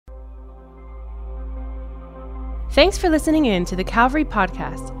Thanks for listening in to the Calvary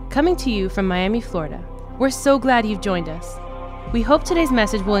Podcast, coming to you from Miami, Florida. We're so glad you've joined us. We hope today's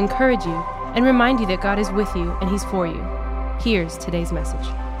message will encourage you and remind you that God is with you and He's for you. Here's today's message.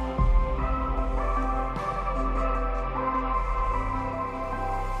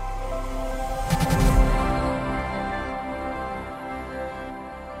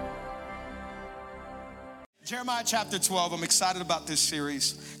 Jeremiah chapter 12, I'm excited about this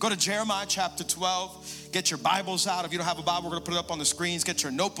series. Go to Jeremiah chapter 12, get your Bibles out. If you don't have a Bible, we're gonna put it up on the screens. Get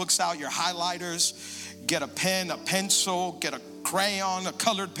your notebooks out, your highlighters, get a pen, a pencil, get a crayon, a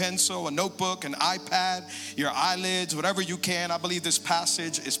colored pencil, a notebook, an iPad, your eyelids, whatever you can. I believe this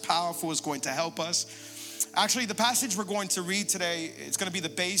passage is powerful, it's going to help us. Actually, the passage we're going to read today, it's gonna be the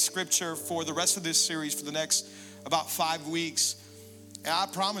base scripture for the rest of this series for the next about 5 weeks. And I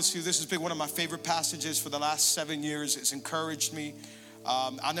promise you, this has been one of my favorite passages for the last 7 years. It's encouraged me.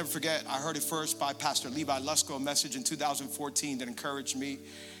 I'll never forget, I heard it first by Pastor Levi Lusko, a message in 2014 that encouraged me.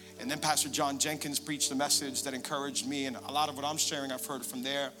 And then Pastor John Jenkins preached a message that encouraged me. And a lot of what I'm sharing, I've heard from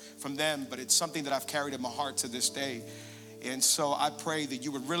them, but it's something that I've carried in my heart to this day. And so I pray that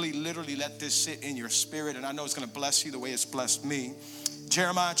you would really, literally let this sit in your spirit. And I know it's gonna bless you the way it's blessed me.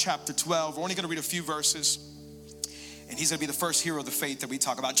 Jeremiah chapter 12, we're only gonna read a few verses. And he's gonna be the first hero of the faith that we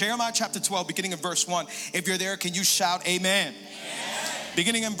talk about. Jeremiah chapter 12, beginning in verse 1. If you're there, can you shout amen? Amen.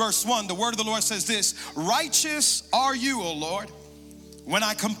 Beginning in verse 1, the word of the Lord says this: righteous are you, O Lord, when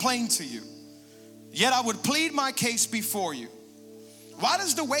I complain to you. Yet I would plead my case before you. Why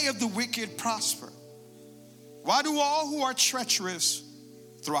does the way of the wicked prosper? Why do all who are treacherous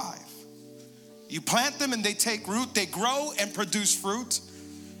thrive? You plant them and they take root. They grow and produce fruit.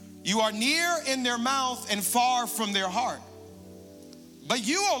 You are near in their mouth and far from their heart. But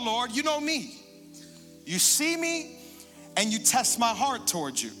you, O Lord, you know me. You see me and you test my heart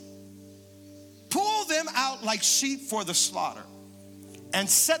towards you. Pull them out like sheep for the slaughter and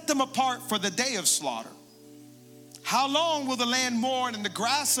set them apart for the day of slaughter. How long will the land mourn and the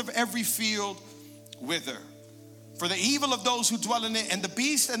grass of every field wither? For the evil of those who dwell in it, and the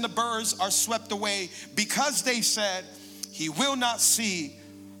beasts and the birds are swept away, because they said, he will not see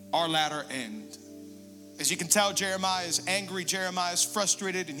our latter end. As you can tell, Jeremiah is angry, Jeremiah is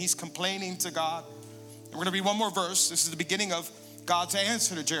frustrated, and he's complaining to God. And we're gonna read one more verse. This is the beginning of God's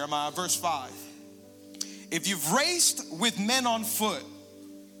answer to Jeremiah, verse 5. If you've raced with men on foot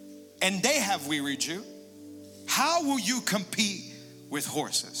and they have wearied you, how will you compete with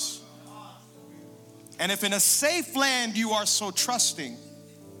horses? And if in a safe land you are so trusting,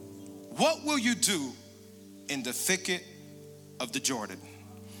 what will you do in the thicket of the Jordan?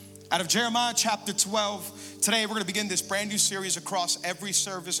 Out of Jeremiah chapter 12, today we're gonna begin this brand new series across every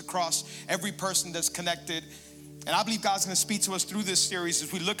service, across every person that's connected. And I believe God's gonna speak to us through this series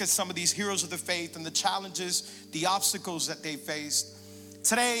as we look at some of these heroes of the faith and the challenges, the obstacles that they faced.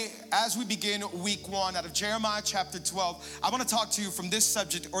 Today, as we begin week 1 out of Jeremiah chapter 12, I wanna talk to you from this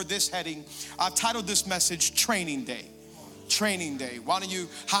subject or this heading. I've titled this message, Training Day. Training Day. Why don't you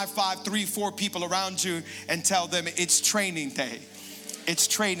high five 3-4 people around you and tell them it's training day. It's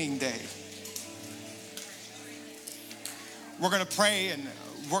training day. We're gonna pray and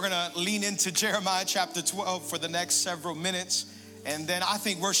we're gonna lean into Jeremiah chapter 12 for the next several minutes. And then I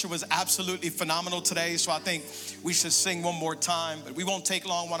think worship was absolutely phenomenal today. So I think we should sing one more time, but we won't take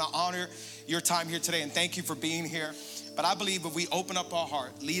long. I wanna honor your time here today and thank you for being here. But I believe if we open up our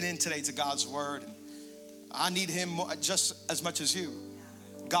heart, lean in today to God's word. I need him just as much as you.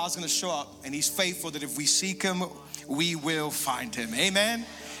 God's gonna show up and he's faithful that if we seek him, we will find him. Amen.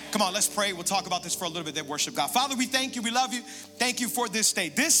 Come on, let's pray. We'll talk about this for a little bit, then worship God. Father, we thank you. We love you. Thank you for this day.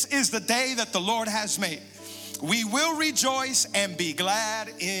 This is the day that the Lord has made. We will rejoice and be glad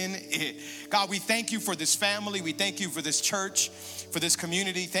in it. God, we thank you for this family. We thank you for this church, for this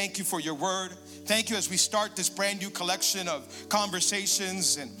community. Thank you for your word. Thank you as we start this brand new collection of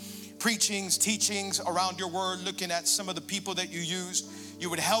conversations and preachings, teachings around your word, looking at some of the people that you used. You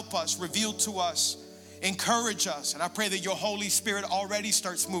would help us, reveal to us, encourage us. And I pray that your Holy Spirit already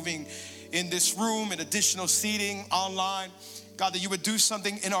starts moving in this room, in additional seating, online. God, that you would do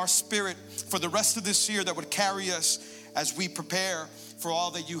something in our spirit for the rest of this year that would carry us as we prepare for all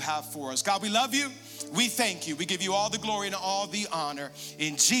that you have for us. God, we love you. We thank you. We give you all the glory and all the honor.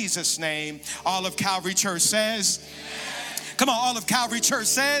 In Jesus' name, all of Calvary Church says, amen. Come on, all of Calvary Church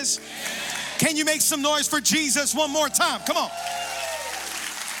says, amen. Can you make some noise for Jesus one more time? Come on.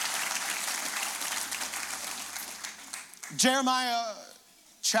 Jeremiah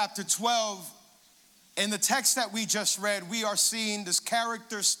chapter 12, in the text that we just read, we are seeing this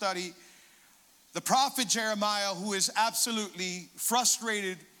character study. The prophet Jeremiah, who is absolutely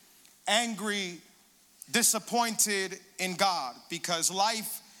frustrated, angry, disappointed in God because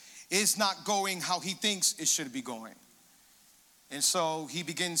life is not going how he thinks it should be going. And so he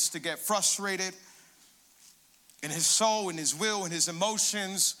begins to get frustrated in his soul, in his will, in his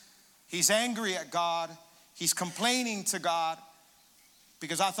emotions. He's angry at God. He's complaining to God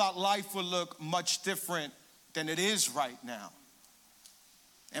because I thought life would look much different than it is right now.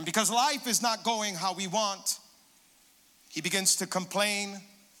 And because life is not going how we want, he begins to complain.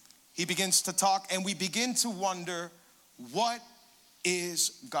 He begins to talk, and we begin to wonder, what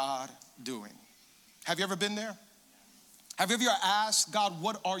is God doing? Have you ever been there? Have you ever asked God,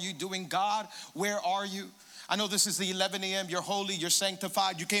 what are you doing? God, where are you? I know this is the 11 a.m. You're holy, you're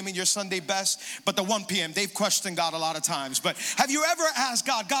sanctified, you came in your Sunday best, but the 1 p.m., they've questioned God a lot of times. But have you ever asked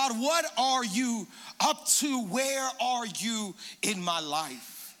God, God, what are you up to? Where are you in my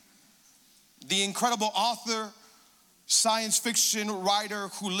life? The incredible author, science fiction writer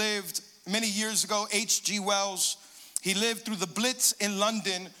who lived many years ago, H.G. Wells, he lived through the Blitz in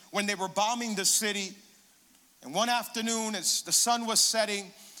London when they were bombing the city. And one afternoon, as the sun was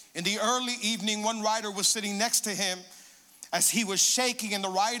setting, in the early evening, one writer was sitting next to him as he was shaking, and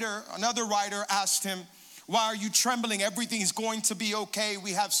another writer asked him, why are you trembling? Everything's going to be okay.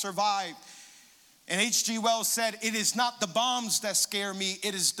 We have survived. And H.G. Wells said, it is not the bombs that scare me,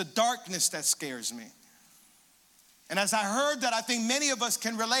 it is the darkness that scares me. And as I heard that, I think many of us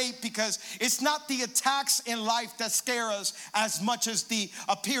can relate, because it's not the attacks in life that scare us as much as the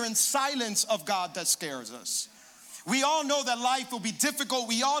apparent silence of God that scares us. We all know that life will be difficult.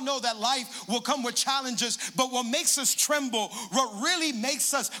 We all know that life will come with challenges. But what makes us tremble, what really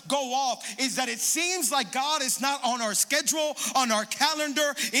makes us go off, is that it seems like God is not on our schedule, on our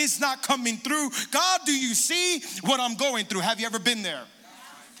calendar, is not coming through. God, do you see what I'm going through? Have you ever been there?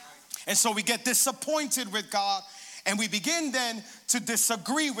 And so we get disappointed with God, and we begin then to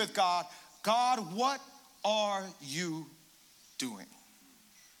disagree with God. God, what are you doing?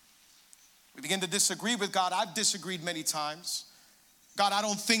 We begin to disagree with God. I've disagreed many times. God, I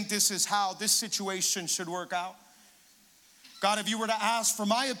don't think this is how this situation should work out. God, if you were to ask for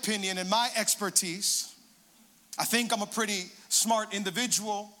my opinion and my expertise, I think I'm a pretty smart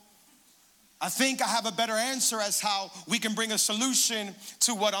individual. I think I have a better answer as how we can bring a solution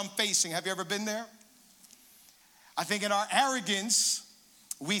to what I'm facing. Have you ever been there? I think in our arrogance,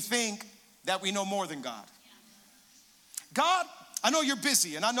 we think that we know more than God. God, I know you're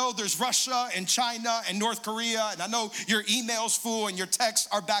busy, and I know there's Russia and China and North Korea, and I know your email's full and your texts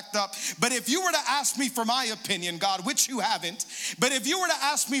are backed up. But if you were to ask me for my opinion, God, which you haven't, but if you were to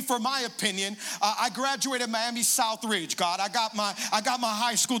ask me for my opinion, I graduated Miami Southridge, God. I got my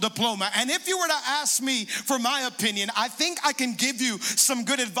high school diploma. And if you were to ask me for my opinion, I think I can give you some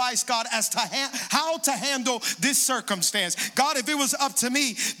good advice, God, as to how to handle this circumstance. God, if it was up to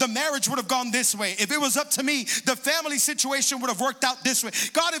me, the marriage would have gone this way. If it was up to me, the family situation would have worked out this way.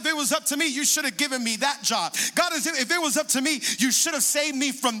 God, if it was up to me, you should have given me that job. God, if it was up to me, you should have saved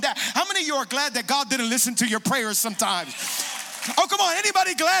me from that. How many of you are glad that God didn't listen to your prayers sometimes? Oh, come on.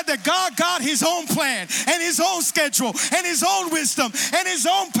 Anybody glad that God got his own plan and his own schedule and his own wisdom and his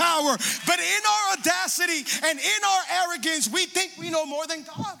own power? But in our audacity and in our arrogance, we think we know more than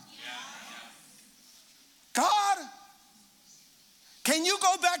God. God, can you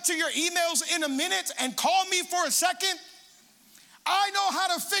go back to your emails in a minute and call me for a second? I know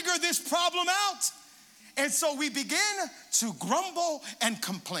how to figure this problem out. And so we begin to grumble and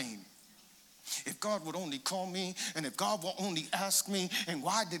complain. If God would only call me, and if God will only ask me, and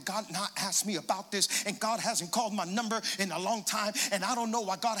why did God not ask me about this? And God hasn't called my number in a long time, and I don't know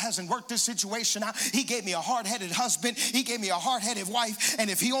why God hasn't worked this situation out. He gave me a hard-headed husband. He gave me a hard-headed wife.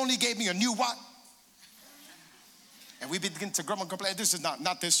 And if he only gave me a new wife. And we begin to grumble and complain. This is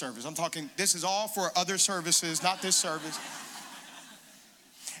not this service. I'm talking, this is all for other services, not this service.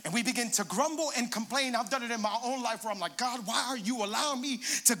 And we begin to grumble and complain. I've done it in my own life where I'm like, God, why are you allowing me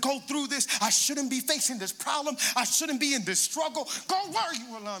to go through this? I shouldn't be facing this problem. I shouldn't be in this struggle. God, why are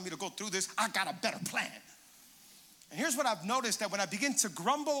you allowing me to go through this? I got a better plan. And here's what I've noticed, that when I begin to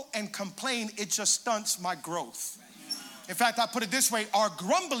grumble and complain, it just stunts my growth. In fact, I put it this way, our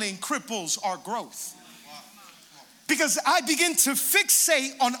grumbling cripples our growth. Because I begin to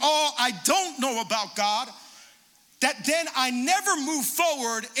fixate on all I don't know about God, that then I never move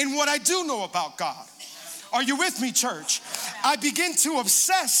forward in what I do know about God. Are you with me, church? I begin to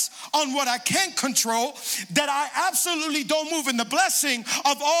obsess on what I can't control, that I absolutely don't move in the blessing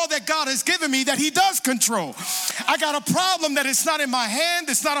of all that God has given me that he does control. I got a problem that it's not in my hand,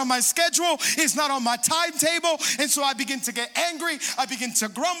 it's not on my schedule, it's not on my timetable, and so I begin to get angry, I begin to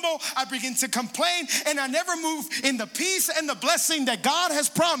grumble, I begin to complain, and I never move in the peace and the blessing that God has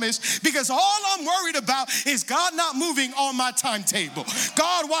promised, because all I'm worried about is God not moving on my timetable.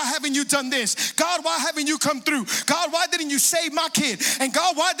 God, why haven't you done this? God, why haven't you come through? God, why didn't you save my kid? And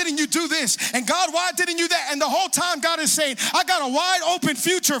God, why didn't you do this? And God, why didn't you that? And the whole time God is saying, I got a wide open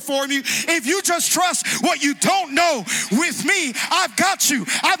future for you. If you just trust what you don't know with me, I've got you.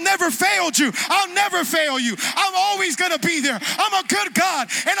 I've never failed you. I'll never fail you. I'm always going to be there. I'm a good God,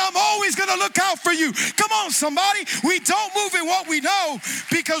 and I'm always going to look out for you. Come on, somebody. We don't move in what we know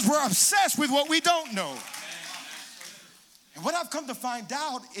because we're obsessed with what we don't know. And what I've come to find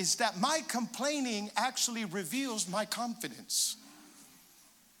out is that my complaining actually reveals my confidence.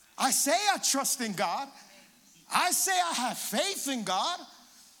 I say I trust in God. I say I have faith in God.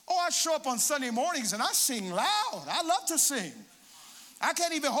 Oh, I show up on Sunday mornings and I sing loud. I love to sing. I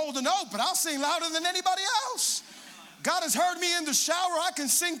can't even hold a note, but I'll sing louder than anybody else. God has heard me in the shower. I can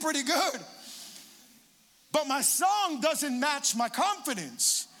sing pretty good. But my song doesn't match my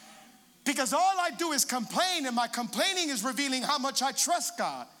confidence, because all I do is complain, and my complaining is revealing how much I trust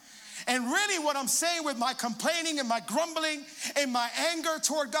God. And really what I'm saying with my complaining and my grumbling and my anger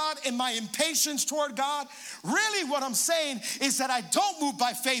toward God and my impatience toward God, really what I'm saying is that I don't move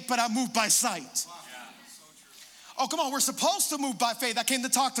by faith, but I move by sight. Oh, come on, we're supposed to move by faith. I came to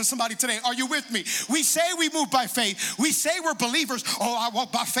talk to somebody today. Are you with me? We say we move by faith. We say we're believers. Oh, I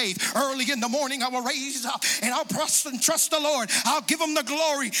walk by faith. Early in the morning, I will raise up and I'll trust the Lord. I'll give him the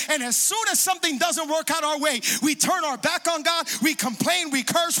glory. And as soon as something doesn't work out our way, we turn our back on God. We complain, we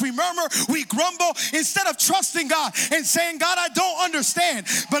curse, we murmur, we grumble, instead of trusting God and saying, God, I don't understand,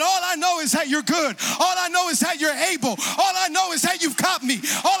 but all I know is that you're good. All I know is that you're able. All I know is that you've got me.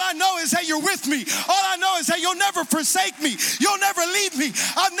 All I know is that you're with me. All I know is that you'll never forsake me. You'll never leave me.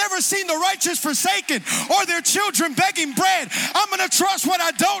 I've never seen the righteous forsaken or their children begging bread. I'm going to trust what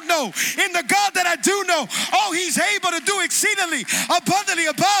I don't know in the God that I do know. Oh, he's able to do exceedingly abundantly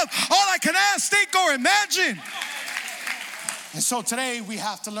above all I can ask, think, or imagine. And so today we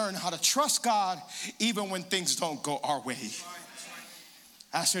have to learn how to trust God even when things don't go our way.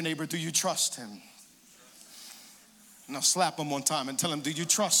 Ask your neighbor, do you trust him? Now slap him one time and tell him, do you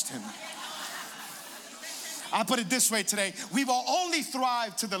trust him? I put it this way today: we will only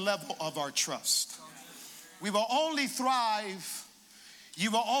thrive to the level of our trust. We will only thrive, you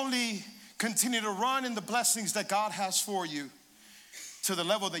will only continue to run in the blessings that God has for you to the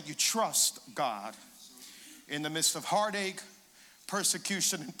level that you trust God in the midst of heartache,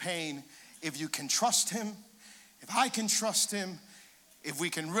 persecution, and pain. If you can trust him, if I can trust him, if we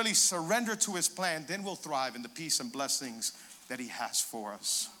can really surrender to his plan, then we'll thrive in the peace and blessings that he has for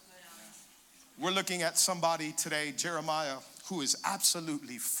us. We're looking at somebody today, Jeremiah, who is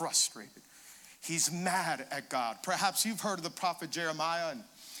absolutely frustrated. He's mad at God. Perhaps you've heard of the prophet Jeremiah, and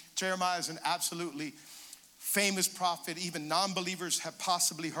Jeremiah is an absolutely famous prophet. Even non-believers have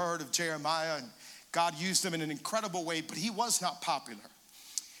possibly heard of Jeremiah, and God used him in an incredible way, but he was not popular.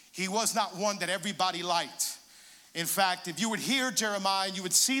 He was not one that everybody liked. In fact, if you would hear Jeremiah, you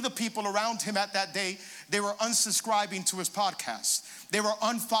would see the people around him at that day, they were unsubscribing to his podcast. They were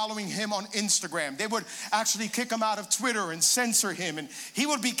unfollowing him on Instagram. They would actually kick him out of Twitter and censor him. And he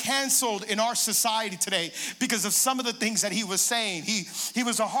would be canceled in our society today because of some of the things that he was saying. He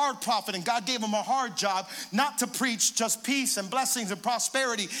was a hard prophet, and God gave him a hard job, not to preach just peace and blessings and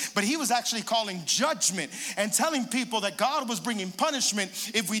prosperity, but he was actually calling judgment and telling people that God was bringing punishment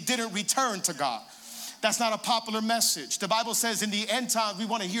if we didn't return to God. That's not a popular message. The Bible says in the end times, we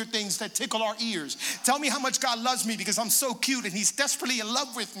want to hear things that tickle our ears. Tell me how much God loves me because I'm so cute and he's desperately in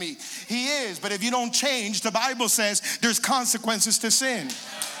love with me. He is, but if you don't change, the Bible says there's consequences to sin.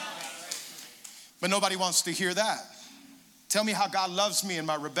 But nobody wants to hear that. Tell me how God loves me in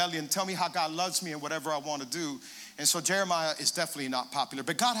my rebellion. Tell me how God loves me in whatever I want to do. And so Jeremiah is definitely not popular.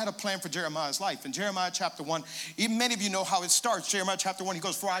 But God had a plan for Jeremiah's life. In Jeremiah chapter 1, even many of you know how it starts. Jeremiah chapter 1, he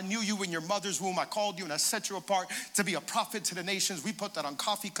goes, for I knew you in your mother's womb. I called you and I set you apart to be a prophet to the nations. We put that on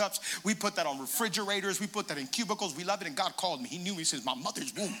coffee cups. We put that on refrigerators. We put that in cubicles. We love it. And God called me. He knew me. He says, my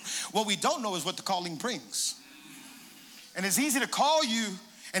mother's womb. What we don't know is what the calling brings. And it's easy to call you,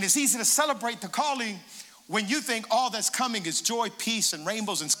 and it's easy to celebrate the calling when you think all that's coming is joy, peace, and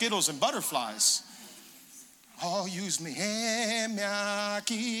rainbows and Skittles and butterflies. Oh, use me,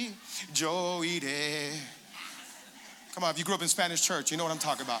 aquí, yo iré. Come on, if you grew up in Spanish church, you know what I'm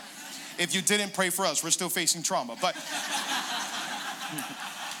talking about. If you didn't pray for us, we're still facing trauma. But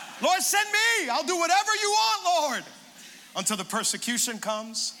Lord, send me. I'll do whatever you want, Lord. Until the persecution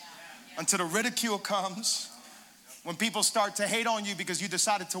comes, until the ridicule comes, when people start to hate on you because you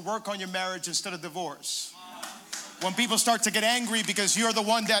decided to work on your marriage instead of divorce. When people start to get angry because you're the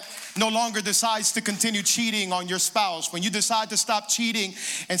one that no longer decides to continue cheating on your spouse. When you decide to stop cheating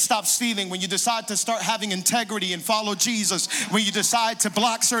and stop stealing. When you decide to start having integrity and follow Jesus. When you decide to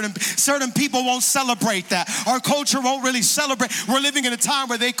block certain people won't celebrate that. Our culture won't really celebrate. We're living in a time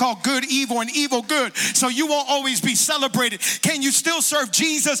where they call good evil and evil good. So you won't always be celebrated. Can you still serve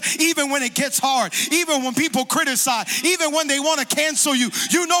Jesus even when it gets hard? Even when people criticize? Even when they want to cancel you?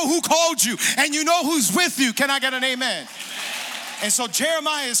 You know who called you and you know who's with you. Can I get an amen? And so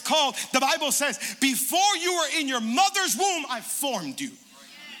Jeremiah is called, the Bible says, before you were in your mother's womb, I formed you.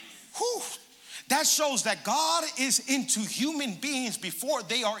 Whew. That shows that God is into human beings before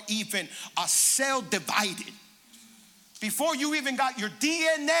they are even a cell divided. Before you even got your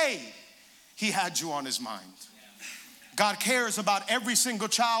DNA, he had you on his mind. God cares about every single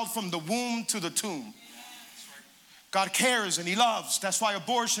child from the womb to the tomb. God cares and he loves. That's why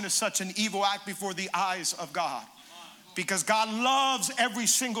abortion is such an evil act before the eyes of God. Because God loves every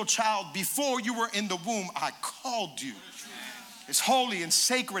single child. Before you were in the womb, I called you. It's holy and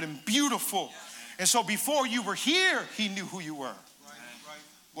sacred and beautiful. And so before you were here, he knew who you were.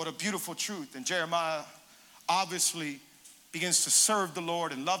 What a beautiful truth. And Jeremiah obviously begins to serve the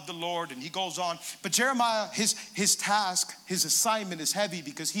Lord and love the Lord, and he goes on. But Jeremiah, his task, his assignment is heavy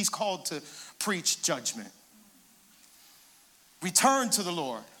because he's called to preach judgment. Return to the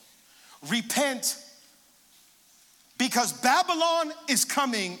Lord. Repent, because Babylon is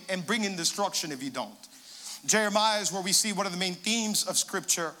coming and bringing destruction if you don't. Jeremiah is where we see one of the main themes of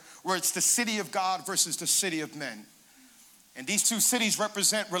Scripture, where it's the city of God versus the city of men. And these two cities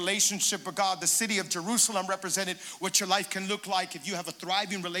represent relationship with God. The city of Jerusalem represented what your life can look like if you have a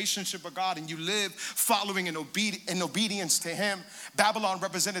thriving relationship with God and you live following in obedience to him. Babylon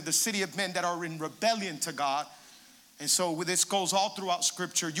represented the city of men that are in rebellion to God. And so this goes all throughout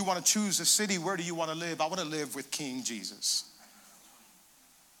Scripture. You want to choose a city. Where do you want to live? I want to live with King Jesus.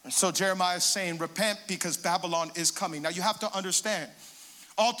 And so Jeremiah is saying, repent because Babylon is coming. Now you have to understand,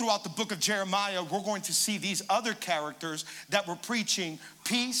 all throughout the book of Jeremiah, we're going to see these other characters that were preaching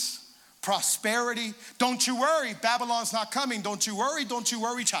peace, prosperity. Don't you worry, Babylon's not coming. Don't you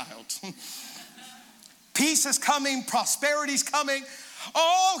worry, child. Peace is coming, prosperity's coming.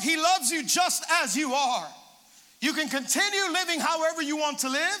 Oh, he loves you just as you are. You can continue living however you want to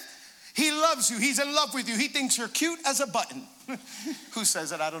live. He loves you. He's in love with you. He thinks you're cute as a button. Who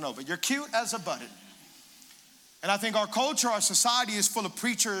says that? I don't know, but you're cute as a button. And I think our culture, our society is full of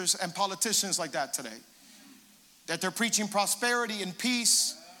preachers and politicians like that today. That they're preaching prosperity and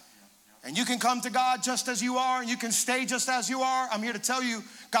peace. And you can come to God just as you are, and you can stay just as you are. I'm here to tell you,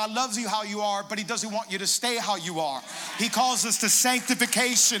 God loves you how you are, but he doesn't want you to stay how you are. He calls us to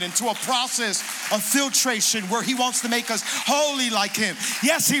sanctification and to a process of filtration where he wants to make us holy like him.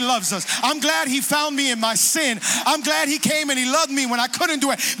 Yes, he loves us. I'm glad he found me in my sin. I'm glad he came and he loved me when I couldn't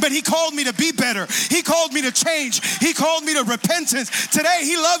do it, but he called me to be better. He called me to change. He called me to repentance. Today,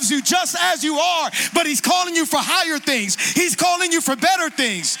 he loves you just as you are, but he's calling you for higher things. He's calling you for better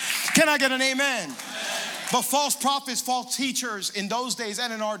things. Can I get an amen? But false prophets, false teachers in those days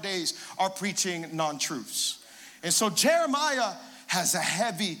and in our days are preaching non-truths. And so Jeremiah has a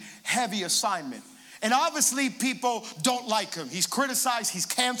heavy, heavy assignment. And obviously people don't like him. He's criticized, he's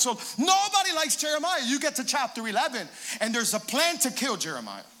canceled. Nobody likes Jeremiah. You get to chapter 11 and there's a plan to kill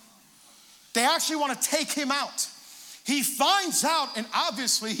Jeremiah. They actually want to take him out. He finds out and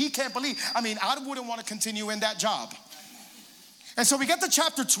obviously he can't believe. I wouldn't want to continue in that job. And so we get to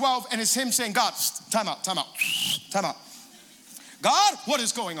chapter 12 and it's him saying, God, time out. God, what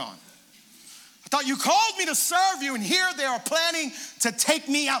is going on? I thought you called me to serve you and here they are planning to take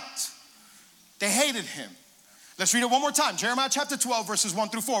me out. They hated him. Let's read it one more time. Jeremiah chapter 12 verses 1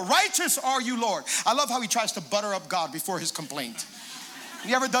 through 4. Righteous are you, Lord. I love how he tries to butter up God before his complaint.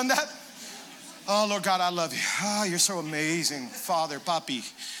 You ever done that? Oh, Lord God, I love you. Oh, you're so amazing. Father, Papi,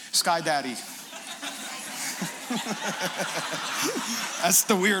 Sky Daddy. That's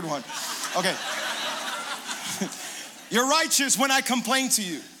the weird one. Okay. You're righteous when I complain to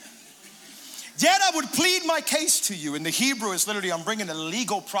you. Yet I would plead my case to you. In the Hebrew, it's literally, I'm bringing a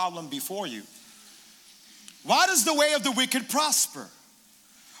legal problem before you. Why does the way of the wicked prosper?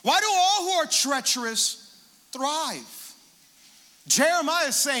 Why do all who are treacherous thrive? Jeremiah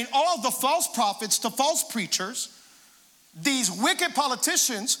is saying all the false prophets, the false preachers, these wicked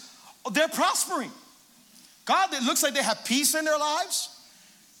politicians, they're prospering. God, it looks like they have peace in their lives.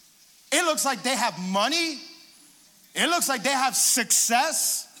 It looks like they have money. It looks like they have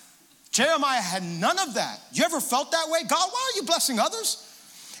success. Jeremiah had none of that. You ever felt that way? God, why are you blessing others?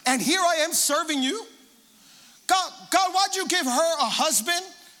 And here I am serving you. God, why'd you give her a husband?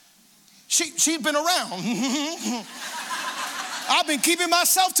 She'd been around. I've been keeping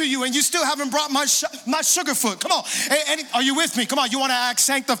myself to you, and you still haven't brought my sugar foot. Come on. And are you with me? Come on. You want to act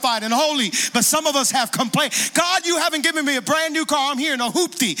sanctified and holy, but some of us have complained. God, you haven't given me a brand new car. I'm here in a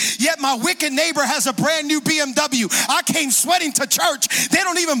hoopty. Yet my wicked neighbor has a brand new BMW. I came sweating to church. They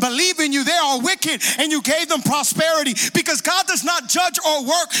don't even believe in you. They are wicked, and you gave them prosperity, because God does not judge or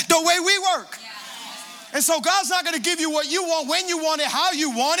work the way we work. And so God's not going to give you what you want, when you want it, how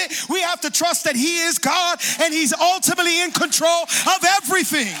you want it. We have to trust that he is God and he's ultimately in control of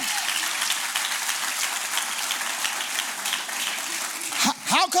everything.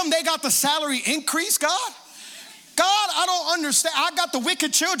 How come they got the salary increase, God? God, I don't understand. I got the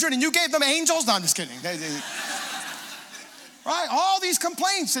wicked children and you gave them angels? No, I'm just kidding. Right? All these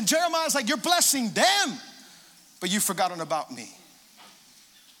complaints. And Jeremiah's like, you're blessing them, but you've forgotten about me.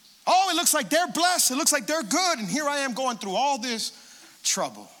 Oh, it looks like they're blessed. It looks like they're good. And here I am going through all this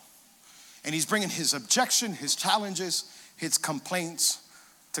trouble. And he's bringing his objection, his challenges, his complaints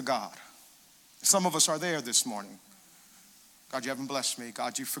to God. Some of us are there this morning. God, you haven't blessed me.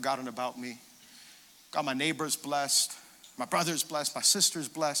 God, you've forgotten about me. God, my neighbor's blessed. My brother's blessed. My sister's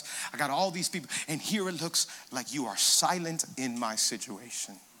blessed. I got all these people. And here it looks like you are silent in my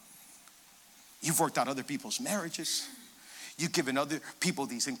situation. You've worked out other people's marriages. You've given other people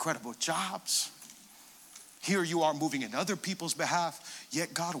these incredible jobs. Here you are moving in other people's behalf.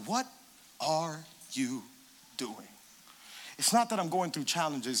 Yet, God, what are you doing? It's not that I'm going through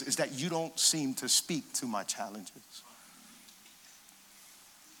challenges. It's that you don't seem to speak to my challenges.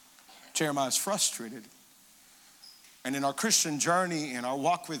 Jeremiah is frustrated. And in our Christian journey, in our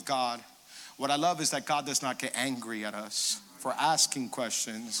walk with God, what I love is that God does not get angry at us for asking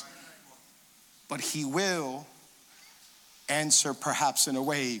questions, but he will answer perhaps in a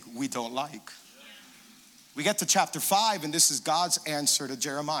way we don't like. We get to chapter 5, and this is God's answer to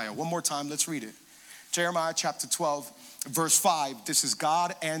Jeremiah. One more time, let's read it. Jeremiah chapter 12, verse 5. This is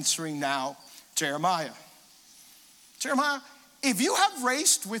God answering now Jeremiah. Jeremiah, if you have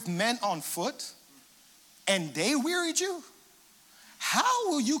raced with men on foot and they wearied you, how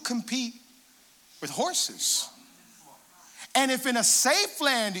will you compete with horses? And if in a safe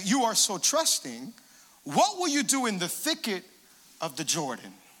land you are so trusting, what will you do in the thicket of the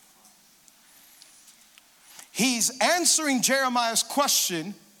Jordan? He's answering Jeremiah's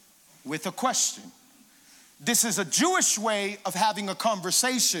question with a question. This is a Jewish way of having a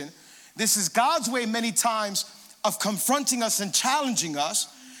conversation. This is God's way many times of confronting us and challenging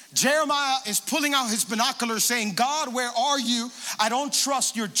us. Jeremiah is pulling out his binoculars saying, God, where are you? I don't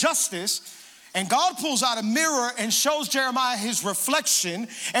trust your justice. And God pulls out a mirror and shows Jeremiah his reflection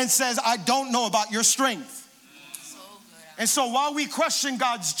and says, I don't know about your strength. And so while we question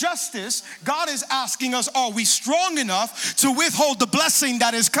God's justice, God is asking us, are we strong enough to withhold the blessing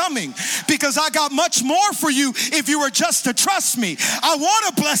that is coming? Because I got much more for you if you were just to trust me. I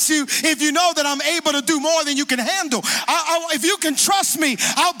want to bless you if you know that I'm able to do more than you can handle. If you can trust me,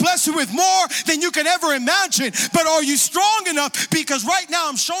 I'll bless you with more than you can ever imagine. But are you strong enough? Because right now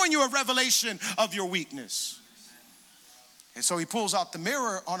I'm showing you a revelation of your weakness. And so he pulls out the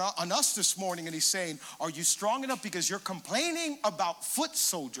mirror on us this morning and he's saying, are you strong enough? Because you're complaining about foot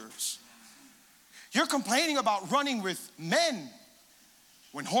soldiers. You're complaining about running with men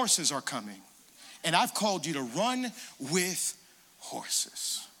when horses are coming. And I've called you to run with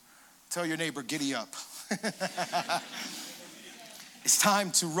horses. Tell your neighbor, giddy up. It's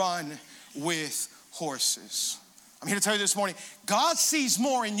time to run with horses. I'm here to tell you this morning, God sees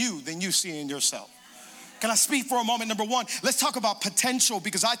more in you than you see in yourself. Can I speak for a moment? Number one, let's talk about potential,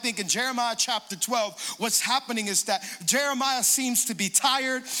 because I think in Jeremiah chapter 12, what's happening is that Jeremiah seems to be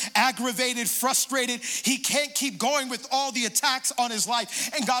tired, aggravated, frustrated. He can't keep going with all the attacks on his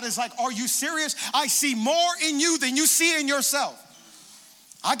life. And God is like, are you serious? I see more in you than you see in yourself.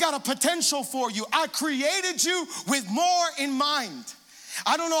 I got a potential for you. I created you with more in mind.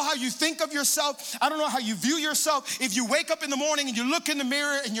 I don't know how you think of yourself. I don't know how you view yourself. If you wake up in the morning and you look in the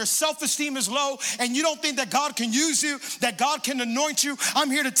mirror and your self-esteem is low and you don't think that God can use you, that God can anoint you, I'm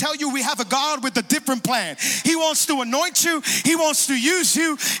here to tell you we have a God with a different plan. He wants to anoint you. He wants to use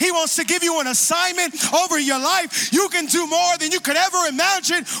you. He wants to give you an assignment over your life. You can do more than you could ever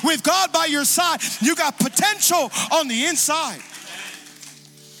imagine with God by your side. You got potential on the inside.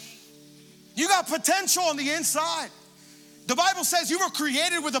 You got potential on the inside. The Bible says you were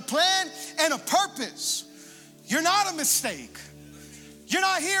created with a plan and a purpose. You're not a mistake. You're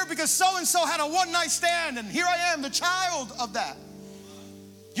not here because so-and-so had a one-night stand and here I am, the child of that.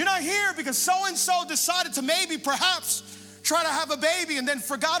 You're not here because so-and-so decided to maybe, perhaps, try to have a baby and then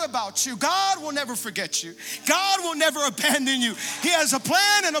forgot about you. God will never forget you. God will never abandon you. He has a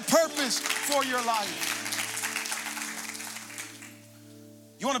plan and a purpose for your life.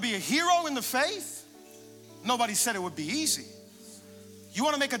 You want to be a hero in the faith? Nobody said it would be easy. You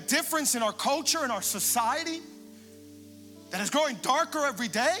want to make a difference in our culture, in our society that is growing darker every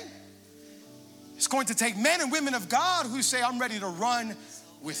day? It's going to take men and women of God who say, I'm ready to run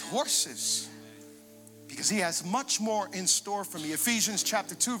with horses, because he has much more in store for me. Ephesians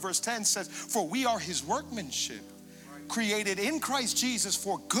chapter 2 verse 10 says, for we are his workmanship, created in Christ Jesus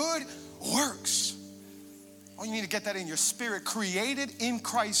for good works. Oh, you need to get that in your spirit. Created in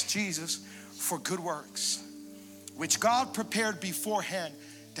Christ Jesus for good works, which God prepared beforehand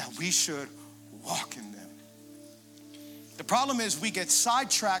that we should walk in them. The problem is we get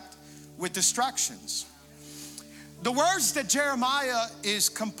sidetracked with distractions. The words that Jeremiah is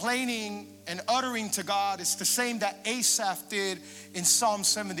complaining and uttering to God is the same that Asaph did in Psalm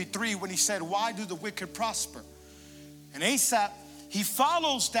 73 when he said, why do the wicked prosper? And Asaph, he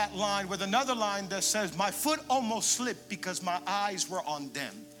follows that line with another line that says, my foot almost slipped because my eyes were on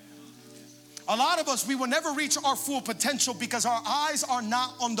them. A lot of us, we will never reach our full potential because our eyes are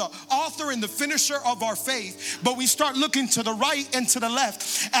not on the author and the finisher of our faith, but we start looking to the right and to the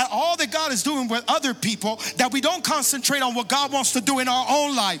left at all that God is doing with other people, that we don't concentrate on what God wants to do in our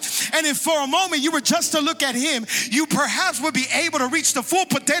own life. And if for a moment you were just to look at him, you perhaps would be able to reach the full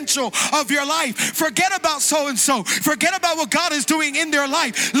potential of your life. Forget about so-and-so. Forget about what God is doing in their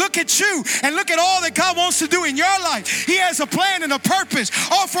life. Look at you and look at all that God wants to do in your life. He has a plan and a purpose.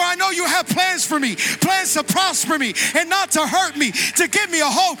 Oh, for I know you have plans for me, plans to prosper me and not to hurt me, to give me a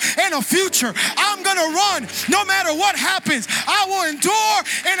hope and a future. I'm gonna run no matter what happens. I will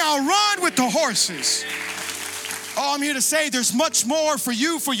endure and I'll run with the horses. Oh, I'm here to say there's much more for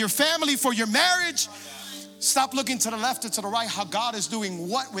you, for your family, for your marriage. Stop looking to the left or to the right, how God is doing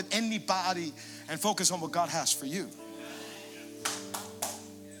what with anybody, and focus on what God has for you.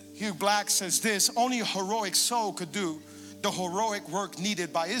 Hugh Black says this, only a heroic soul could do the heroic work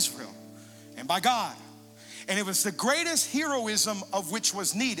needed by Israel and by God. And it was the greatest heroism of which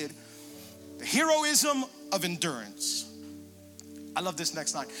was needed, the heroism of endurance. I love this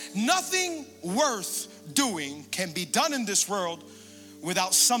next line. Nothing worth doing can be done in this world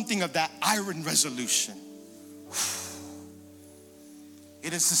without something of that iron resolution.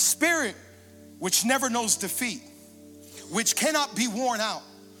 It is the spirit which never knows defeat, which cannot be worn out,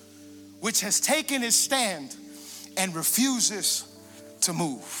 which has taken its stand and refuses to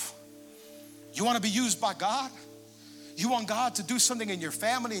move. You want to be used by God? You want God to do something in your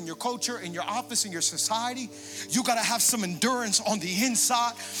family, in your culture, in your office, in your society? You got to have some endurance on the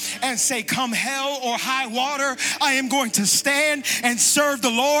inside and say, come hell or high water, I am going to stand and serve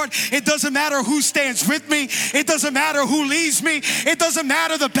the Lord. It doesn't matter who stands with me. It doesn't matter who leaves me. It doesn't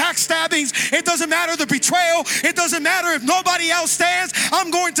matter the backstabbings. It doesn't matter the betrayal. It doesn't matter if nobody else stands.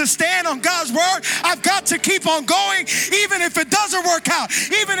 I'm going to stand on God's word. I've got to keep on going, even if it doesn't work out,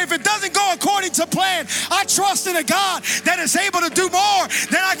 even if it doesn't go according to plan. I trust in a God that is able to do more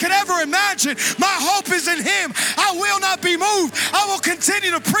than I could ever imagine. My hope is in him. I will not be moved. I will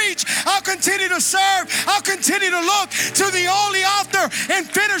continue to preach. I'll continue to serve. I'll continue to look to the only author and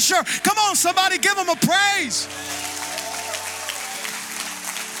finisher. Come on, somebody, give him a praise.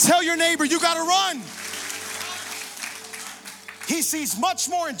 Tell your neighbor, you got to run. He sees much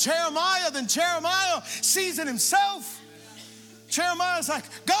more in Jeremiah than Jeremiah sees in himself. Jeremiah's like,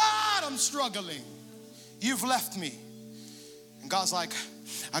 God, I'm struggling. You've left me. And God's like,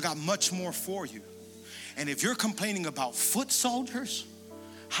 I got much more for you. And if you're complaining about foot soldiers,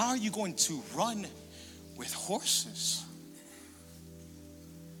 how are you going to run with horses?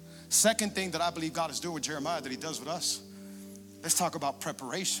 Second thing that I believe God is doing with Jeremiah that he does with us, let's talk about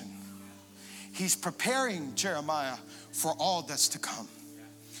preparation. He's preparing Jeremiah for all that's to come.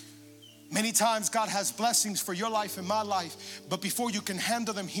 Many times God has blessings for your life and my life, but before you can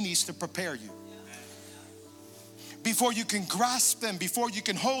handle them, he needs to prepare you. Before you can grasp them, before you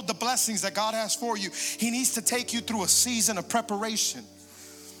can hold the blessings that God has for you, he needs to take you through a season of preparation.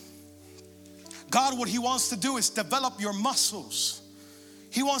 God, what he wants to do is develop your muscles.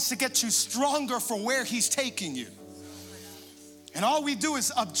 He wants to get you stronger for where he's taking you. And all we do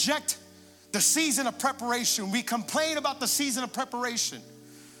is object the season of preparation. We complain about the season of preparation.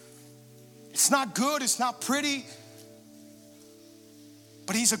 It's not good, it's not pretty,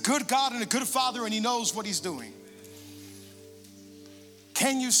 but he's a good God and a good Father, and he knows what he's doing.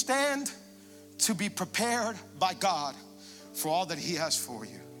 Can you stand to be prepared by God for all that he has for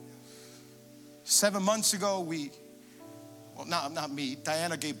you. 7 months ago, not me,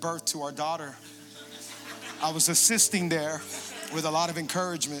 Diana gave birth to our daughter. I was assisting there with a lot of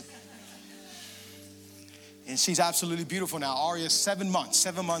encouragement. And she's absolutely beautiful now. Aria's 7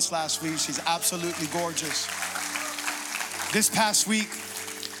 months last week. She's absolutely gorgeous. This past week,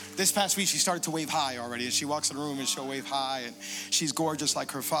 she started to wave high already. And she walks in the room and she'll wave high. And she's gorgeous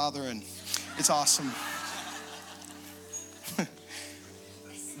like her father. And it's awesome.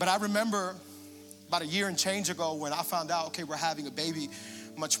 But I remember about a year and change ago when I found out, okay, we're having a baby,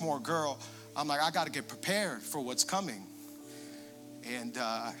 much more girl. I'm like, I got to get prepared for what's coming. And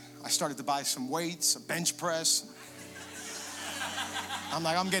I started to buy some weights, a bench press. I'm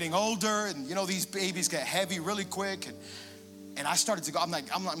like, I'm getting older, and you know, these babies get heavy really quick. And I started to go, I'm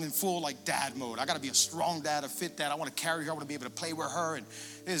in full like dad mode. I got to be a strong dad, a fit dad. I want to carry her. I want to be able to play with her. And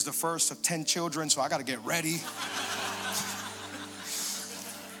this is the first of 10 children, so I got to get ready.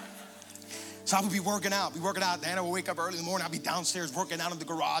 So I would be working out. Diana will wake up early in the morning. I'll be downstairs working out in the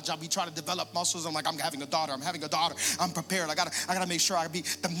garage. I'll be trying to develop muscles. I'm like, I'm having a daughter. I'm prepared. I gotta make sure I be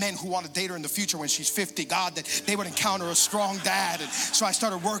the men who want to date her in the future when she's 50. God, that they would encounter a strong dad. And so I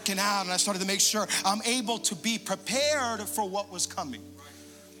started working out, and I started to make sure I'm able to be prepared for what was coming.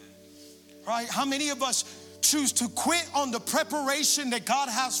 Right? How many of us choose to quit on the preparation that God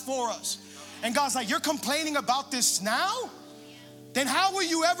has for us? And God's like, you're complaining about this now? Then how will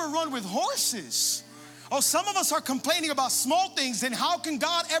you ever run with horses? Oh, some of us are complaining about small things. Then how can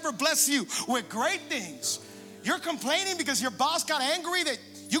God ever bless you with great things? You're complaining because your boss got angry that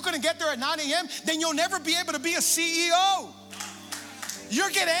you couldn't get there at 9 a.m. Then you'll never be able to be a CEO. You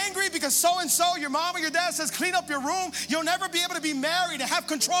get angry because so-and-so, your mom or your dad says, clean up your room. You'll never be able to be married and have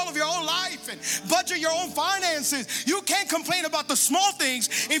control of your own life and budget your own finances. You can't complain about the small things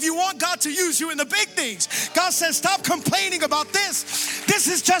if you want God to use you in the big things. God says, stop complaining about this. This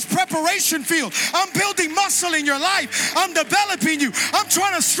is just preparation field. I'm building muscle in your life. I'm developing you. I'm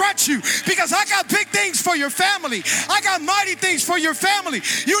trying to stretch you because I got big things for your family. I got mighty things for your family.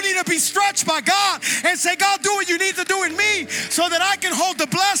 You need to be stretched by God and say, God, do what you need to do in me so that I can hold the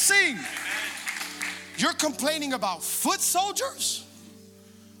blessing. You're complaining about foot soldiers?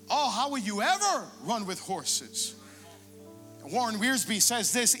 Oh, how will you ever run with horses? Warren Wiersbe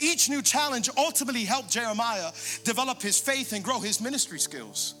says this: each new challenge ultimately helped Jeremiah develop his faith and grow his ministry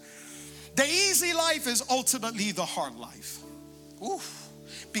skills. The easy life is ultimately the hard life. Oof.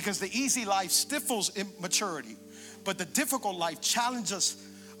 Because the easy life stifles immaturity, but the difficult life challenges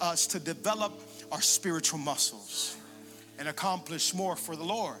us to develop our spiritual muscles and accomplish more for the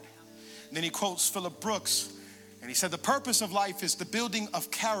Lord. And then he quotes Philip Brooks, and he said, the purpose of life is the building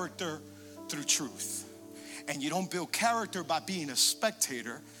of character through truth. And you don't build character by being a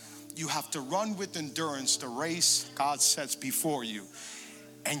spectator. You have to run with endurance the race God sets before you.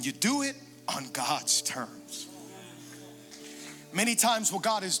 And you do it on God's terms. Many times what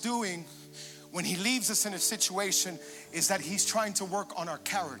God is doing when he leaves us in a situation is that he's trying to work on our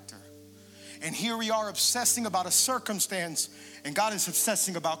character. And here we are obsessing about a circumstance, and God is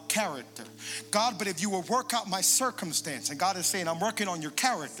obsessing about character. God, but if you will work out my circumstance, and God is saying, I'm working on your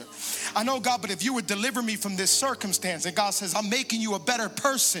character. I know, God, but if you would deliver me from this circumstance, and God says, I'm making you a better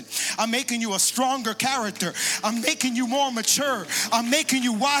person. I'm making you a stronger character. I'm making you more mature. I'm making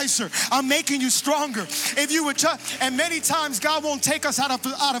you wiser. I'm making you stronger. If you would just, and many times God won't take us out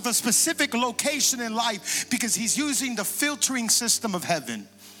of a specific location in life because he's using the filtering system of heaven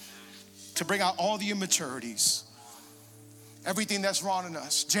to bring out all the immaturities, everything that's wrong in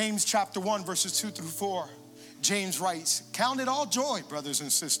us. James chapter 1, verses 2 through 4. James writes, count it all joy, brothers and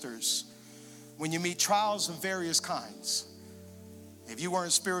sisters, when you meet trials of various kinds. If you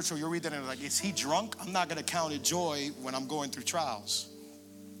weren't spiritual, you'll read that and like, is he drunk? I'm not going to count it joy when I'm going through trials.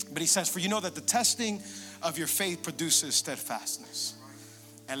 But he says, for you know that the testing of your faith produces steadfastness.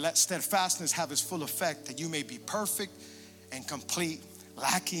 And let steadfastness have its full effect, that you may be perfect and complete,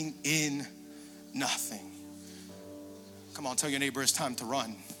 lacking in nothing. Come on, tell your neighbor it's time to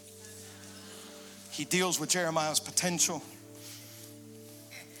run. He deals with Jeremiah's potential.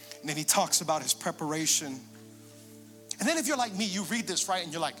 And then he talks about his preparation. And then if you're like me, you read this, right?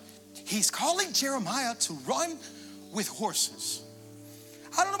 And you're like, he's calling Jeremiah to run with horses.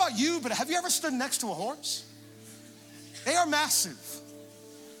 I don't know about you, but have you ever stood next to a horse? They are massive.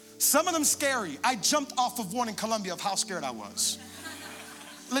 Some of them scary. I jumped off of one in Colombia of how scared I was.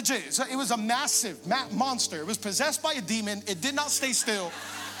 Legit. So it was a massive monster. It was possessed by a demon. It did not stay still.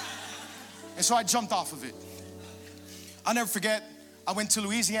 And so I jumped off of it. I'll never forget, I went to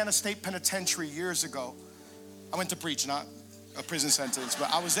Louisiana State Penitentiary years ago. I went to preach, not a prison sentence,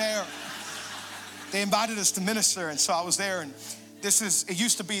 but I was there. they invited us to minister, and so I was there, and it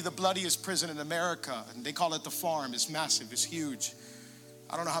used to be the bloodiest prison in America, and they call it the Farm. It's massive, it's huge.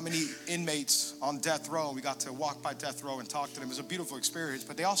 I don't know how many inmates on death row. We got to walk by death row and talk to them. It was a beautiful experience,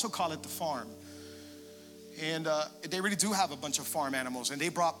 but they also call it the Farm. And they really do have a bunch of farm animals, and they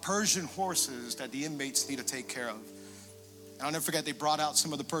brought Persian horses that the inmates need to take care of. And I'll never forget, they brought out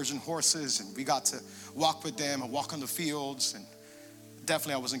some of the Persian horses, and we got to walk with them and walk on the fields, and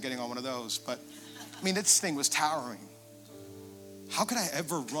definitely I wasn't getting on one of those, but I mean, this thing was towering. How could I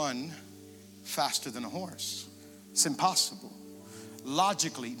ever run faster than a horse? It's impossible.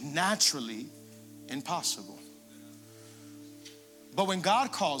 Logically, naturally, impossible. But when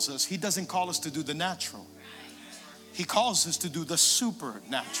God calls us, he doesn't call us to do the natural. He calls us to do the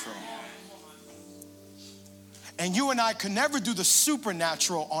supernatural. And you and I can never do the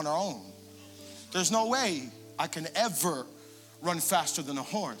supernatural on our own. There's no way I can ever run faster than a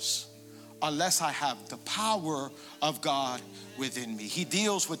horse unless I have the power of God within me. He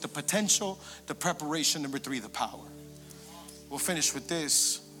deals with the potential, the preparation. Number 3, the power. We'll finish with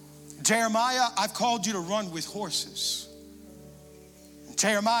this. Jeremiah, I've called you to run with horses.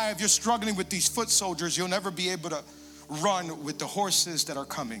 Jeremiah, if you're struggling with these foot soldiers, you'll never be able to run with the horses that are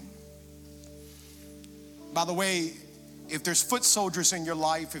coming. By the way, if there's foot soldiers in your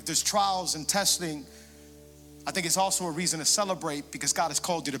life, if there's trials and testing, I think it's also a reason to celebrate, because God has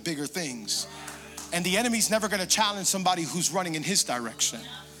called you to bigger things. And the enemy's never going to challenge somebody who's running in his direction.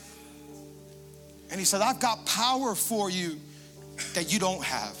 And he said, I've got power for you that you don't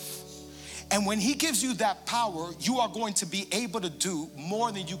have. And when he gives you that power, you are going to be able to do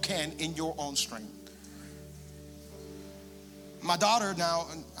more than you can in your own strength. My daughter now,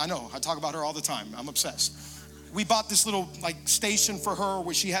 I know, I talk about her all the time. I'm obsessed. We bought this little station for her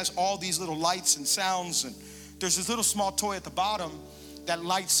where she has all these little lights and sounds, and there's this little small toy at the bottom that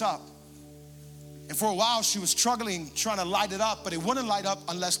lights up. And for a while she was struggling trying to light it up, but it wouldn't light up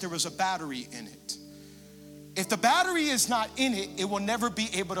unless there was a battery in it. If the battery is not in it, it will never be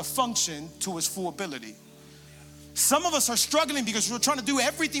able to function to its full ability. Some of us are struggling because we're trying to do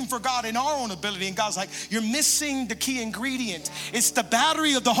everything for God in our own ability, and God's like, you're missing the key ingredient. It's the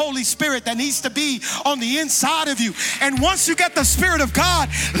battery of the Holy Spirit that needs to be on the inside of you. And once you get the Spirit of God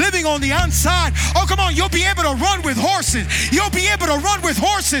living on the inside, oh come on, you'll be able to run with horses. You'll be able to run with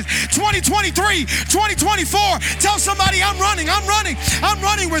horses. 2023, 2024, tell somebody, I'm running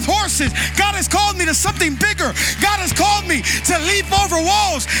with horses. God has called me to something bigger. God has called me to leap over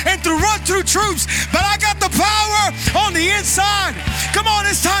walls and to run through troops, but I got the power on the inside. Come on,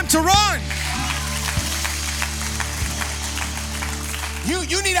 it's time to run.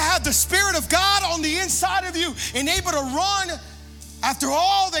 You need to have the Spirit of God on the inside of you and able to run after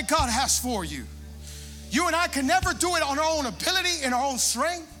all that God has for you. You and I can never do it on our own ability, in our own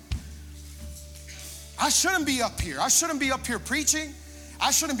strength. I shouldn't be up here. I shouldn't be up here preaching. I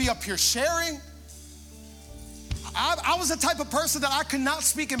shouldn't be up here sharing. I was the type of person that I could not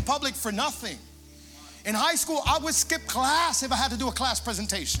speak in public for nothing. In high school, I would skip class if I had to do a class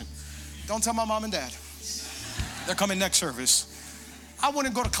presentation. Don't tell my mom and dad. They're coming next service. I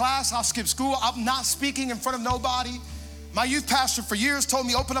wouldn't go to class. I'll skip school. I'm not speaking in front of nobody. My youth pastor for years told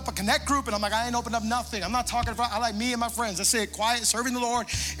me open up a connect group, and I'm like, I ain't opened up nothing. I'm not talking about, I like me and my friends. I say it quiet, serving the Lord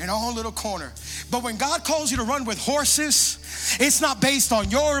in our own little corner. But when God calls you to run with horses, it's not based on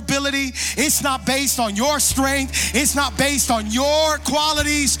your ability. It's not based on your strength. It's not based on your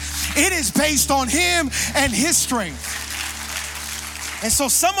qualities. It is based on him and his strength. And so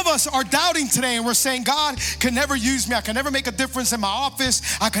some of us are doubting today, and we're saying, God can never use me. I can never make a difference in my office.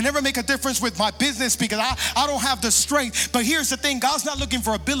 I can never make a difference with my business because I don't have the strength. But here's the thing, God's not looking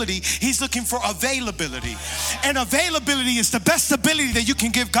for ability. He's looking for availability. And availability is the best ability that you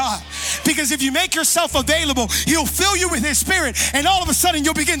can give God. Because if you make yourself available, he'll fill you with his Spirit. And all of a sudden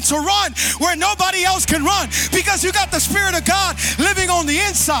you'll begin to run where nobody else can run because you got the Spirit of God living on the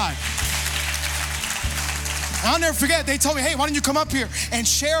inside. I'll never forget, they told me, hey, why don't you come up here and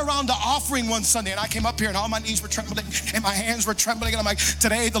share around the offering one Sunday? And I came up here and all my knees were trembling and my hands were trembling. And I'm like,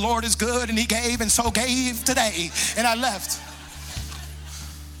 today the Lord is good and he gave and so gave today. And I left.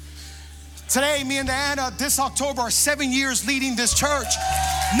 Today, me and Diana, this October, are 7 years leading this church.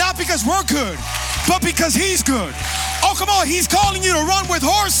 Not because we're good, but because he's good. Oh, come on, he's calling you to run with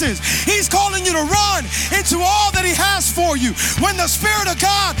horses. He's calling you to run into all that he has for you. When the Spirit of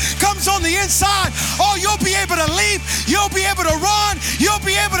God comes on the inside, oh, you'll be able to leap, you'll be able to run, you'll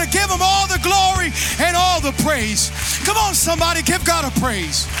be able to give him all the glory and all the praise. Come on, somebody, give God a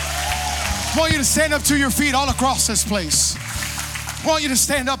praise. I want you to stand up to your feet all across this place. I want you to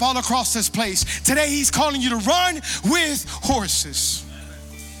stand up all across this place. Today, he's calling you to run with horses.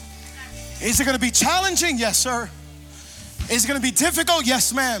 Is it going to be challenging? Yes, sir. Is it going to be difficult?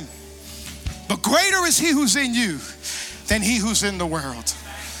 Yes, ma'am. But greater is he who's in you than he who's in the world.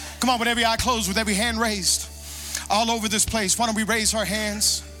 Come on, with every eye closed, with every hand raised, all over this place, why don't we raise our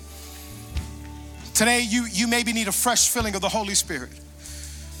hands? Today, you maybe need a fresh filling of the Holy Spirit.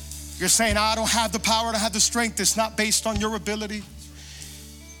 You're saying, I don't have the power, I don't have the strength. It's not based on your ability.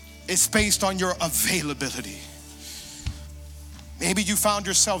 It's based on your availability. Maybe you found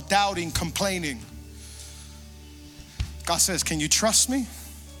yourself doubting, complaining. God says, can you trust me?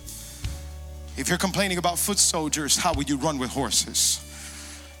 If you're complaining about foot soldiers, how will you run with horses?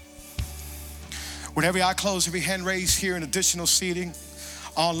 With every eye closed, every hand raised here in additional seating,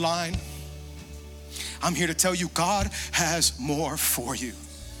 online, I'm here to tell you God has more for you.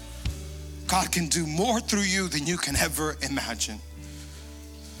 God can do more through you than you can ever imagine.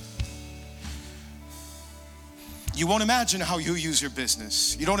 You won't imagine how you use your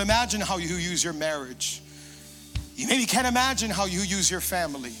business. You don't imagine how you use your marriage. You maybe can't imagine how you use your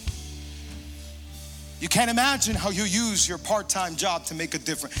family. You can't imagine how you use your part-time job to make a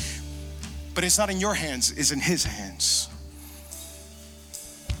difference. But it's not in your hands, it's in his hands.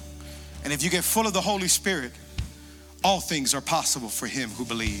 And if you get full of the Holy Spirit, all things are possible for him who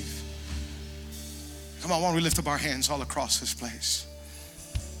believe. Come on, why don't we lift up our hands all across this place?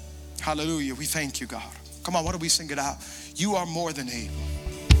 Hallelujah, we thank you, God. Come on, why don't we sing it out? You are more than able.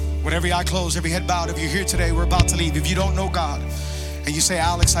 With every eye closed, every head bowed, if you're here today, we're about to leave. If you don't know God, and you say,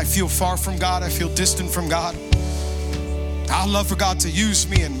 Alex, I feel far from God, I feel distant from God. I'd love for God to use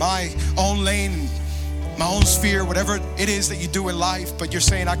me in my own lane, my own sphere, whatever it is that you do in life, but you're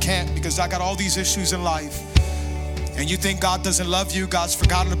saying I can't because I got all these issues in life. And you think God doesn't love you, God's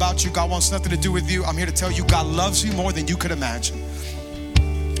forgotten about you, God wants nothing to do with you. I'm here to tell you, God loves you more than you could imagine.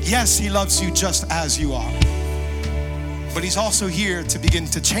 Yes, he loves you just as you are. But he's also here to begin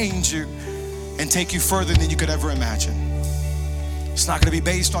to change you and take you further than you could ever imagine. It's not going to be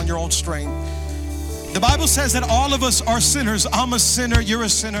based on your own strength. The Bible says that all of us are sinners. I'm a sinner, you're a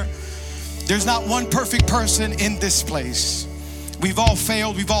sinner. There's not one perfect person in this place. We've all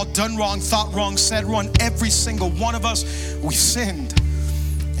failed, we've all done wrong, thought wrong, said wrong. Every single one of us, we've sinned.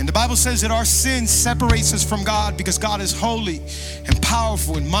 And the Bible says that our sin separates us from God because God is holy and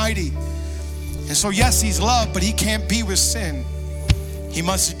powerful and mighty. And so yes, he's love, but he can't be with sin. He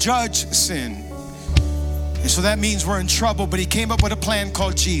must judge sin. And so that means we're in trouble, but he came up with a plan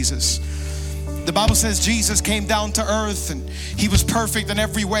called Jesus. The Bible says Jesus came down to earth and he was perfect in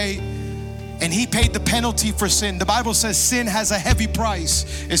every way. And he paid the penalty for sin. The Bible says sin has a heavy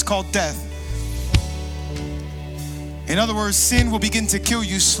price. It's called death. In other words, sin will begin to kill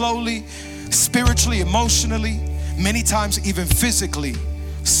you slowly, spiritually, emotionally, many times even physically.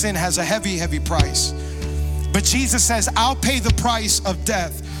 Sin has a heavy, heavy price. But Jesus says, I'll pay the price of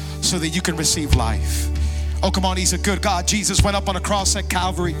death so that you can receive life. Oh, come on, he's a good God. Jesus went up on a cross at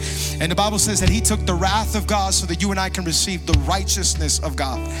Calvary, and the Bible says that he took the wrath of God so that you and I can receive the righteousness of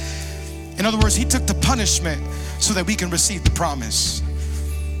God. In other words, he took the punishment so that we can receive the promise.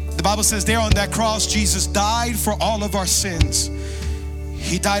 The Bible says there on that cross, Jesus died for all of our sins.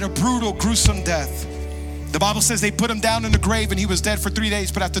 He died a brutal, gruesome death. The Bible says they put him down in the grave and he was dead for 3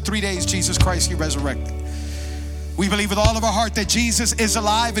 days, but after 3 days, Jesus Christ, he resurrected. We believe with all of our heart that Jesus is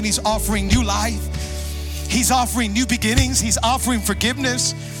alive and he's offering new life. He's offering new beginnings. He's offering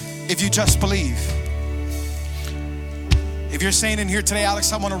forgiveness if you just believe. If you're saying in here today,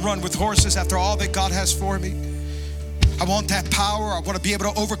 Alex, I want to run with horses after all that God has for me. I want that power. I want to be able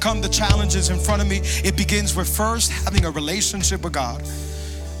to overcome the challenges in front of me. It begins with first having a relationship with God.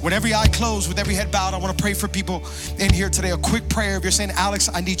 With every eye closed, with every head bowed, I want to pray for people in here today. A quick prayer. If you're saying, Alex,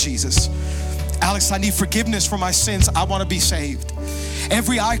 I need Jesus. Alex, I need forgiveness for my sins. I want to be saved.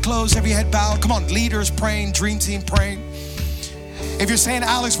 Every eye closed, every head bowed. Come on, leaders praying, dream team praying. If you're saying,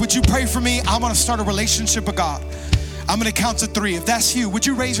 Alex, would you pray for me? I want to start a relationship with God. I'm going to count to 3. If that's you, would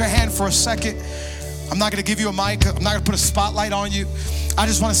you raise your hand for a second? I'm not going to give you a mic. I'm not going to put a spotlight on you. I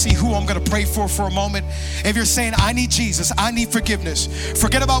just want to see who I'm going to pray for a moment. If you're saying, I need Jesus, I need forgiveness.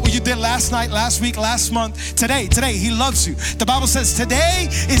 Forget about what you did last night, last week, last month. Today, he loves you. The Bible says today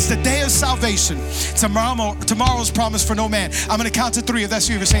is the day of salvation. Tomorrow's promise for no man. I'm going to count to 3. If that's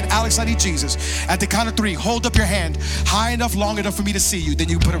you, if you're saying, Alex, I need Jesus. At the count of 3, hold up your hand high enough, long enough for me to see you. Then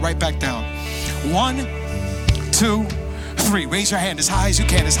you put it right back down. 1, 2, 3. Raise your hand as high as you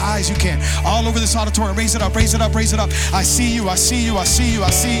can, as high as you can. All over this auditorium. Raise it up, raise it up, raise it up. I see you, I see you, I see you, I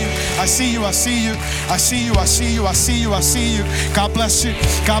see you, I see you, I see you, I see you, I see you, I see you, I see you. God bless you,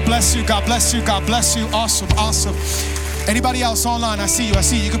 God bless you, God bless you, God bless you. Awesome, awesome. Anybody else online? I see you, I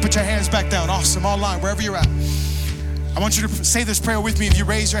see you. You can put your hands back down. Awesome, online, wherever you're at. I want you to say this prayer with me. If you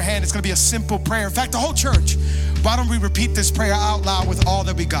raise your hand, it's going to be a simple prayer. In fact, the whole church, why don't we repeat this prayer out loud with all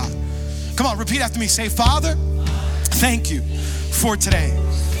that we got? Come on, repeat after me. Say, Father, thank you for today.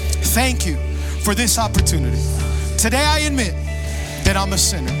 Thank you for this opportunity. Today I admit that I'm a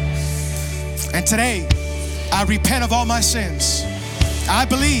sinner. And today I repent of all my sins. I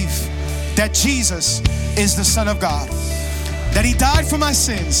believe that Jesus is the Son of God, that he died for my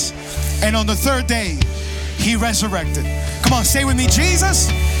sins, and on the third day, he resurrected. Come on, say with me, Jesus,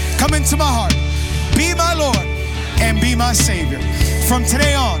 come into my heart. Be my Lord and be my Savior. From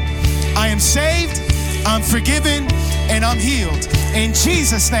today on, I am saved, I'm forgiven, and I'm healed. In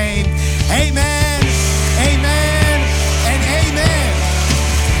Jesus' name, amen, amen, and amen.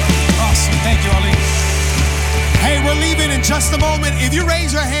 Awesome, thank you, Ali. Hey, we're leaving in just a moment. If you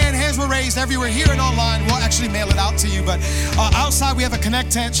raise your hand, hands were raised everywhere here and online. We'll actually mail it out to you. But outside, we have a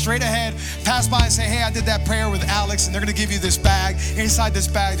connect tent straight ahead. Pass by and say, hey, I did that prayer with Alex, and they're going to give you this bag. Inside this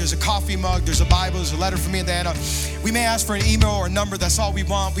bag, there's a coffee mug, there's a Bible, there's a letter from me and Diana. We may ask for an email or a number. That's all we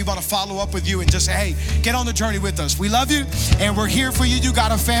want. We want to follow up with you and just say, hey, get on the journey with us. We love you, and we're here for you. You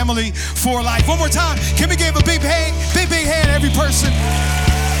got a family for life. One more time, can we give a big hand to every person?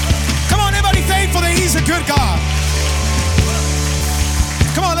 Come on, everybody thankful that he's a good God.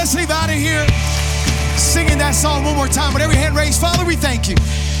 Come on, let's leave out of here singing that song one more time with every hand raised. Father, we thank you.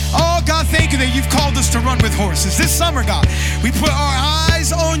 Oh, God, thank you that you've called us to run with horses. This summer, God, we put our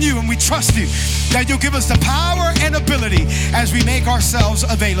eyes on you and we trust you that you'll give us the power and ability as we make ourselves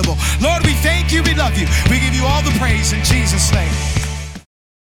available. Lord, we thank you. We love you. We give you all the praise in Jesus' name.